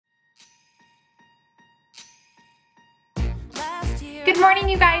Good morning,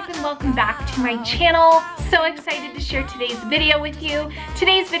 you guys, and welcome back to my channel. So excited to share today's video with you.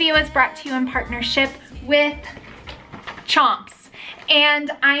 Today's video is brought to you in partnership with Chomps, and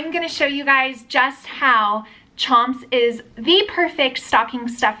I'm gonna show you guys just how Chomps is the perfect stocking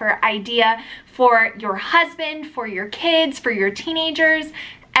stuffer idea for your husband, for your kids, for your teenagers.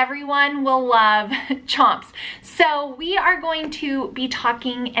 Everyone will love Chomps. So we are going to be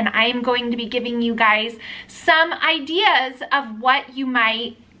talking, and I am going to be giving you guys some ideas of what you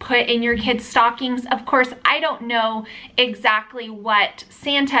might put in your kids' stockings. Of course, I don't know exactly what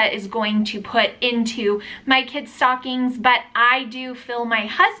Santa is going to put into my kids' stockings, but I do fill my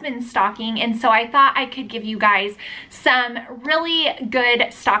husband's stocking, and so I thought I could give you guys some really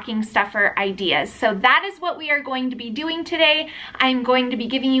good stocking stuffer ideas. So that is what we are going to be doing today. I'm going to be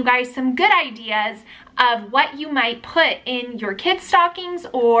giving you guys some good ideas of what you might put in your kids' stockings,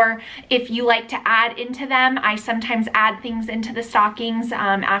 or if you like to add into them. I sometimes add things into the stockings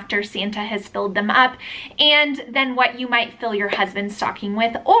after Santa has filled them up, and then what you might fill your husband's stocking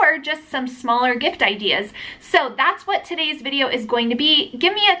with, or just some smaller gift ideas. So that's what today's video is going to be.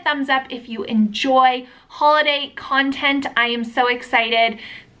 Give me a thumbs up if you enjoy holiday content. I am so excited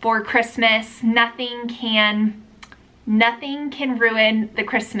for Christmas. Nothing can ruin the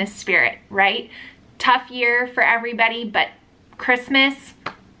Christmas spirit, right? Tough year for everybody, but Christmas,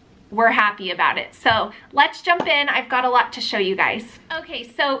 we're happy about it. So let's jump in. I've got a lot to show you guys.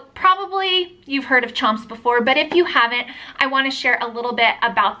 Okay, so probably you've heard of Chomps before, but if you haven't, I want to share a little bit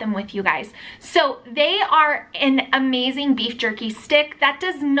about them with you guys. So they are an amazing beef jerky stick that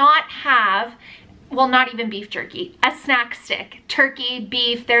does not have, well, not even beef jerky, a snack stick, turkey,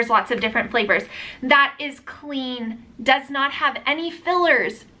 beef, there's lots of different flavors, that is clean, does not have any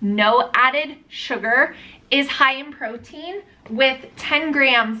fillers, no added sugar, is high in protein with 10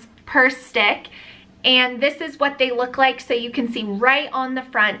 grams per stick. And this is what they look like. So you can see right on the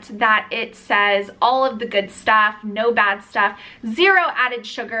front that it says all of the good stuff, no bad stuff, zero added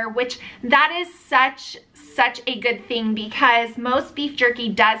sugar, which that is such a good thing, because most beef jerky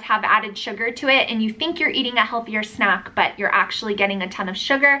does have added sugar to it, and you think you're eating a healthier snack, but you're actually getting a ton of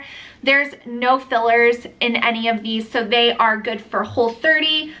sugar. There's no fillers in any of these, so they are good for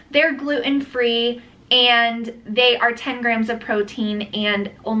Whole30, they're gluten-free, and they are 10 grams of protein and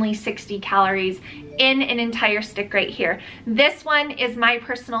only 60 calories in an entire stick right here. This one is my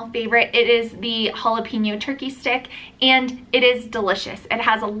personal favorite. It is the jalapeno turkey stick, and it is delicious. It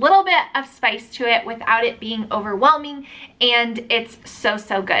has a little bit of spice to it without it being overwhelming, and it's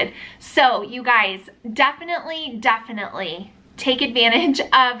so good. So you guys, definitely take advantage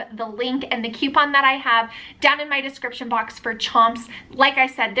of the link and the coupon that I have down in my description box for Chomps. Like I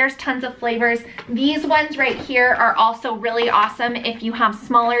said, there's tons of flavors. These ones right here are also really awesome if you have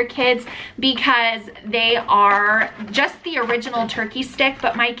smaller kids, because they are just the original turkey stick,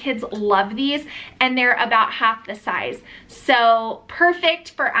 but my kids love these, and they're about half the size. So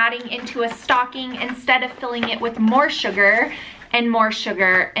perfect for adding into a stocking instead of filling it with more sugar and more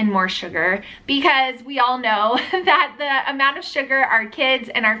sugar and more sugar, because we all know that the amount of sugar our kids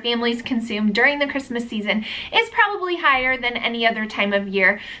and our families consume during the Christmas season is probably higher than any other time of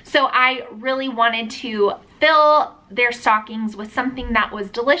year. So I really wanted to fill their stockings with something that was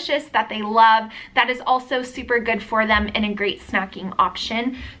delicious, that they love, that is also super good for them, and a great snacking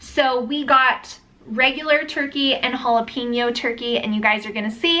option. So we got regular turkey and jalapeno turkey, and you guys are gonna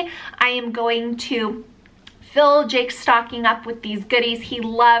see I am going to fill Jake's stocking up with these goodies. He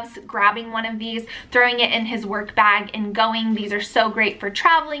loves grabbing one of these, throwing it in his work bag and going. These are so great for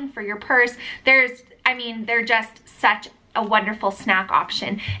traveling, for your purse. They're just such a wonderful snack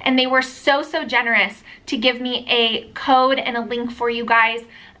option. And they were so generous to give me a code and a link for you guys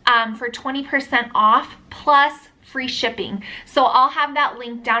for 20% off plus free shipping. So I'll have that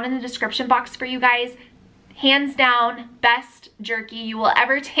link down in the description box for you guys. Hands down, best jerky you will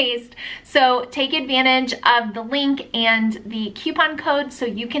ever taste. So take advantage of the link and the coupon code so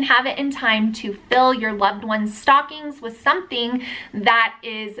you can have it in time to fill your loved one's stockings with something that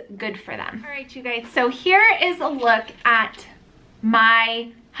is good for them. All right, you guys, so here is a look at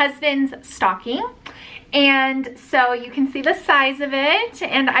my husband's stocking. And so you can see the size of it,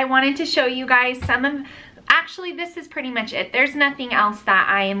 and I wanted to show you guys some of, actually, this is pretty much it. There's nothing else that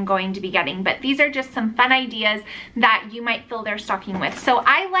I am going to be getting, but these are just some fun ideas that you might fill their stocking with. So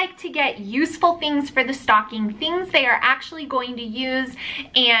I like to get useful things for the stocking, things they are actually going to use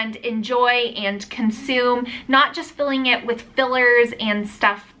and enjoy and consume, not just filling it with fillers and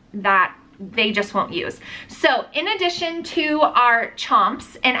stuff that they just won't use. So in addition to our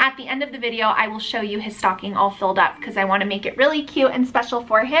Chomps, and at the end of the video I will show you his stocking all filled up because I want to make it really cute and special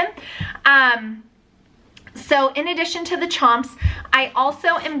for him. So in addition to the chomps, I also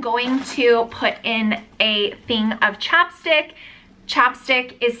am going to put in a thing of chapstick.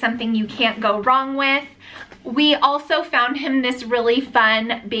 Chapstick is something you can't go wrong with. We also found him this really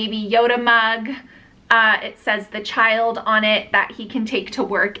fun Baby Yoda mug. It says the child on it that he can take to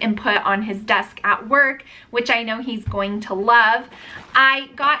work and put on his desk at work, which I know he's going to love. I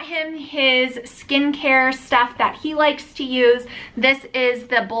got him his skincare stuff that he likes to use. This is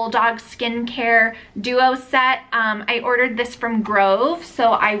the Bulldog Skincare Duo Set. I ordered this from Grove,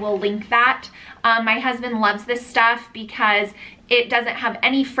 so I will link that. My husband loves this stuff because it doesn't have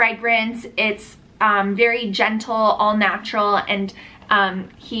any fragrance. It's very gentle, all natural, and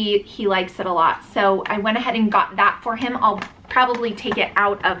he likes it a lot. So I went ahead and got that for him. I'll probably take it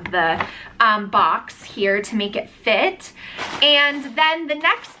out of the box here to make it fit. And then the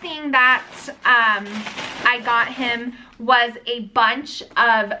next thing that I got him was a bunch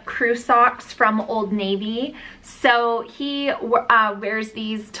of crew socks from Old Navy. So he wears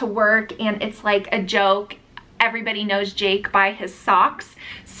these to work, and it's like a joke. Everybody knows Jake by his socks.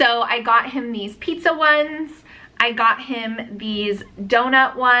 So I got him these pizza ones. I got him these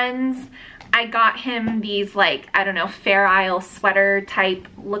donut ones. I got him these, like, I don't know, Fair Isle sweater type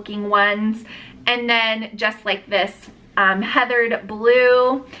looking ones. And then just like this heathered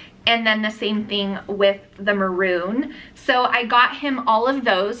blue. And then the same thing with the maroon. So I got him all of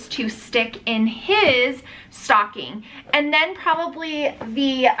those to stick in his stocking. And then probably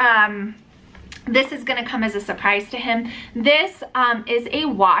the, this is gonna come as a surprise to him. This is a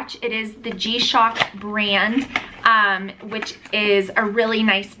watch. It is the G-Shock brand, which is a really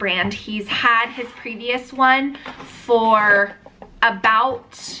nice brand. He's had his previous one for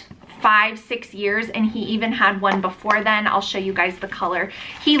about 5-6 years, and he even had one before then. I'll show you guys the color.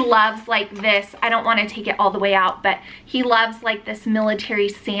 He loves like this. I don't want to take it all the way out, but he loves like this military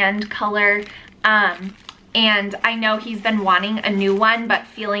sand color. And I know he's been wanting a new one, but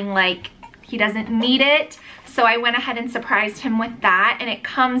feeling like he doesn't need it. So I went ahead and surprised him with that. And it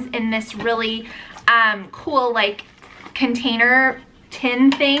comes in this really cool like container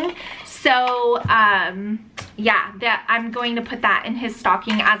tin thing. So yeah, that I'm going to put that in his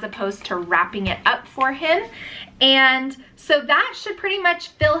stocking as opposed to wrapping it up for him. And so that should pretty much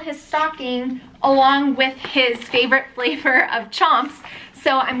fill his stocking along with his favorite flavor of chomps.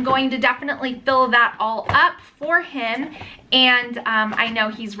 So I'm going to definitely fill that all up for him. And I know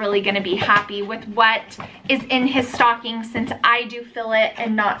he's really gonna be happy with what is in his stocking since I do fill it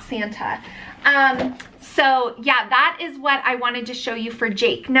and not Santa. So yeah, that is what I wanted to show you for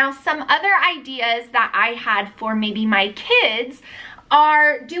Jake. Now, some other ideas that I had for maybe my kids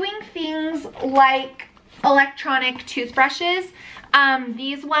are doing things like electronic toothbrushes.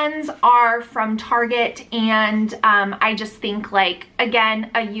 These ones are from Target, and I just think, like, again,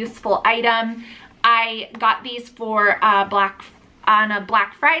 a useful item. I got these for on a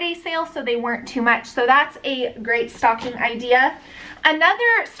Black Friday sale, so they weren't too much. So that's a great stocking idea.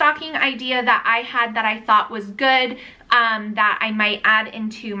 Another stocking idea that I had that I thought was good, that I might add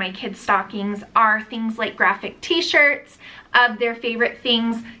into my kids' stockings, are things like graphic t-shirts of their favorite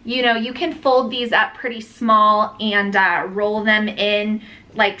things. You know, you can fold these up pretty small and roll them in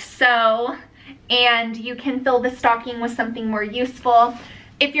like so, and you can fill the stocking with something more useful.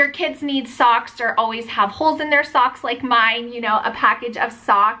 If your kids need socks or always have holes in their socks like mine, you know, a package of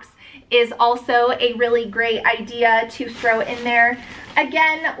socks is also a really great idea to throw in there.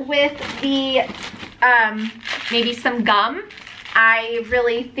 Again, with the maybe some gum. I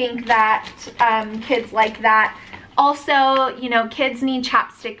really think that kids like that. Also, you know, kids need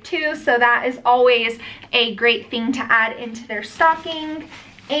chapstick too, so that is always a great thing to add into their stocking.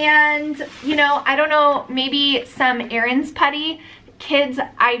 And, you know, I don't know, maybe some Aaron's putty. Kids,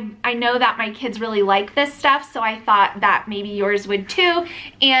 I know that my kids really like this stuff, so I thought that maybe yours would too,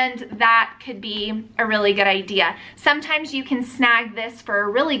 and that could be a really good idea. Sometimes you can snag this for a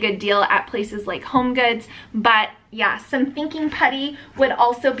really good deal at places like Home Goods, but yeah, some thinking putty would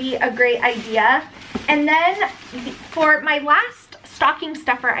also be a great idea. And then for my last stocking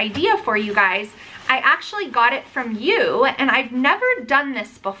stuffer idea for you guys, I actually got it from you, and I've never done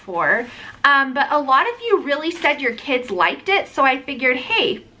this before, but a lot of you really said your kids liked it, so I figured,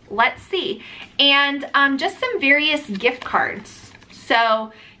 hey, let's see. And just some various gift cards.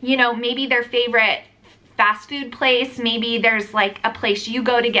 So, you know, maybe their favorite fast food place, maybe there's like a place you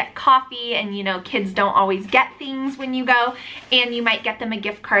go to get coffee, and you know, kids don't always get things when you go, and you might get them a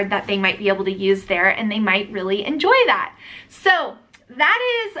gift card that they might be able to use there, and they might really enjoy that. So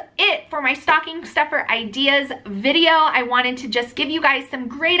that is it for my stocking stuffer ideas video. I wanted to just give you guys some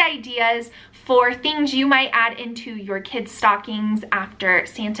great ideas for things you might add into your kids' stockings after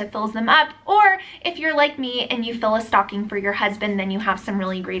Santa fills them up, or if you're like me and you fill a stocking for your husband, then you have some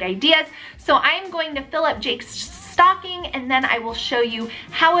really great ideas. So I'm going to fill up Jake's stocking, and then I will show you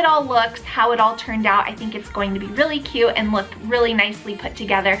how it all looks, how it all turned out. I think it's going to be really cute and look really nicely put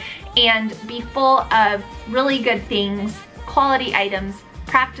together and be full of really good things, quality items,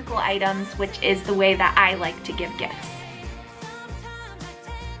 practical items, which is the way that I like to give gifts.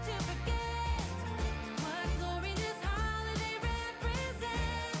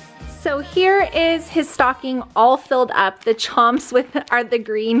 So here is his stocking all filled up. The chomps are the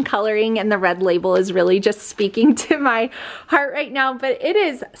green coloring, and the red label is really just speaking to my heart right now, but it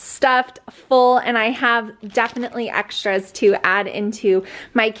is stuffed full, and I have definitely extras to add into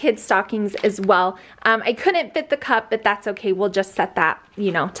my kids' stockings as well. I couldn't fit the cup, but that's okay. We'll just set that,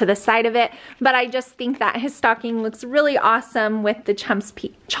 you know, to the side of it. But I just think that his stocking looks really awesome with the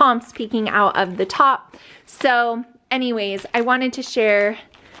chomps peeking out of the top. So anyways, I wanted to share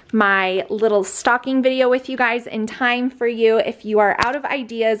my little stocking video with you guys in time for you if you are out of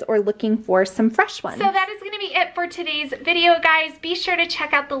ideas or looking for some fresh ones. So that is going to be it for today's video, guys. Be sure to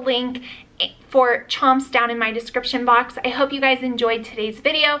check out the link for chomps down in my description box. I hope you guys enjoyed today's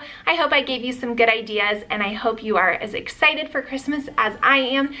video. I hope I gave you some good ideas, and I hope you are as excited for Christmas as I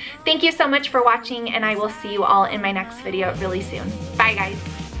am. Thank you so much for watching, and I will see you all in my next video really soon. Bye,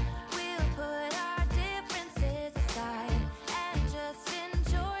 guys.